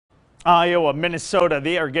Iowa, Minnesota,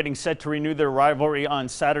 they are getting set to renew their rivalry on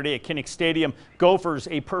Saturday at Kinnick Stadium. Gophers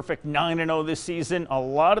a perfect 9-0 this season. A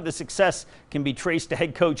lot of the success can be traced to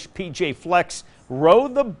head coach PJ Fleck's row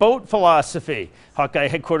the boat philosophy. Hawkeye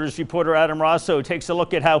headquarters reporter Adam Rosso takes a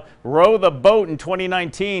look at how row the boat in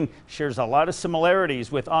 2019 shares a lot of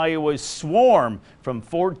similarities with Iowa's Swarm from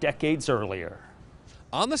 4 decades earlier.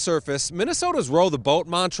 On the surface, Minnesota's row the boat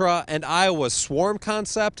mantra and Iowa's Swarm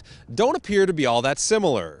concept don't appear to be all that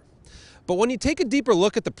similar. But when you take a deeper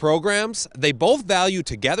look at the programs, they both value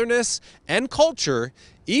togetherness and culture,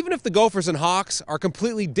 even if the Gophers and Hawks are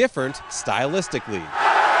completely different stylistically.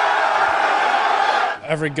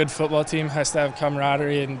 Every good football team has to have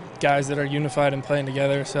camaraderie and guys that are unified and playing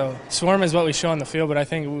together. So Swarm is what we show on the field, but I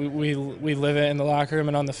think we live it in the locker room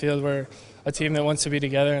and on the field. We're a team that wants to be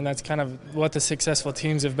together, and that's kind of what the successful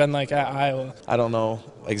teams have been like at Iowa. I don't know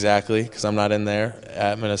exactly because I'm not in there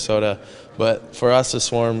at Minnesota, but for us, the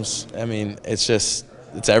Swarms, I mean, it's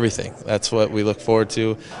everything. That's what we look forward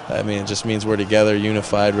to. I mean, it just means we're together,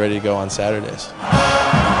 unified, ready to go on Saturdays.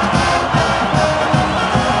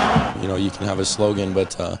 You know, you can have a slogan,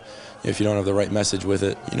 but if you don't have the right message with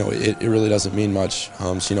it, you know, it really doesn't mean much.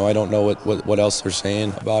 So, you know, I don't know what else they're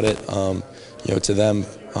saying about it. You know, to them,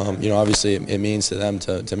 you know, obviously it means to them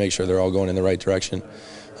to make sure they're all going in the right direction.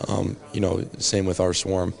 You know, same with our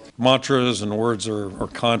Swarm. Mantras and words or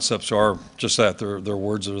concepts are just that. They're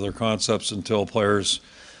words or they're concepts until players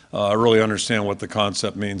really understand what the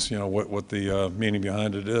concept means, you know, what the meaning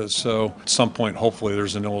behind it is. So at some point, hopefully,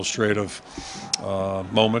 there's an illustrative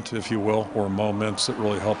moment, if you will, or moments that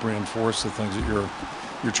really help reinforce the things that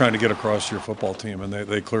you're trying to get across to your football team. And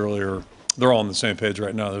they clearly are. They're all on the same page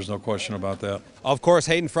right now. There's no question about that. Of course,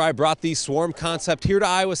 Hayden Fry brought the Swarm concept here to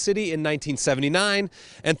Iowa City in 1979,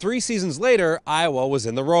 and 3 seasons later, Iowa was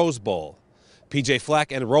in the Rose Bowl. PJ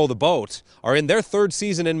Fleck and Row the Boat are in their 3rd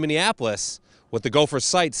season in Minneapolis, with the Gophers'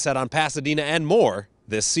 sights set on Pasadena and more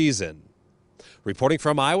this season. Reporting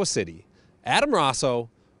from Iowa City, Adam Rosso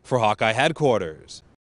for Hawkeye Headquarters.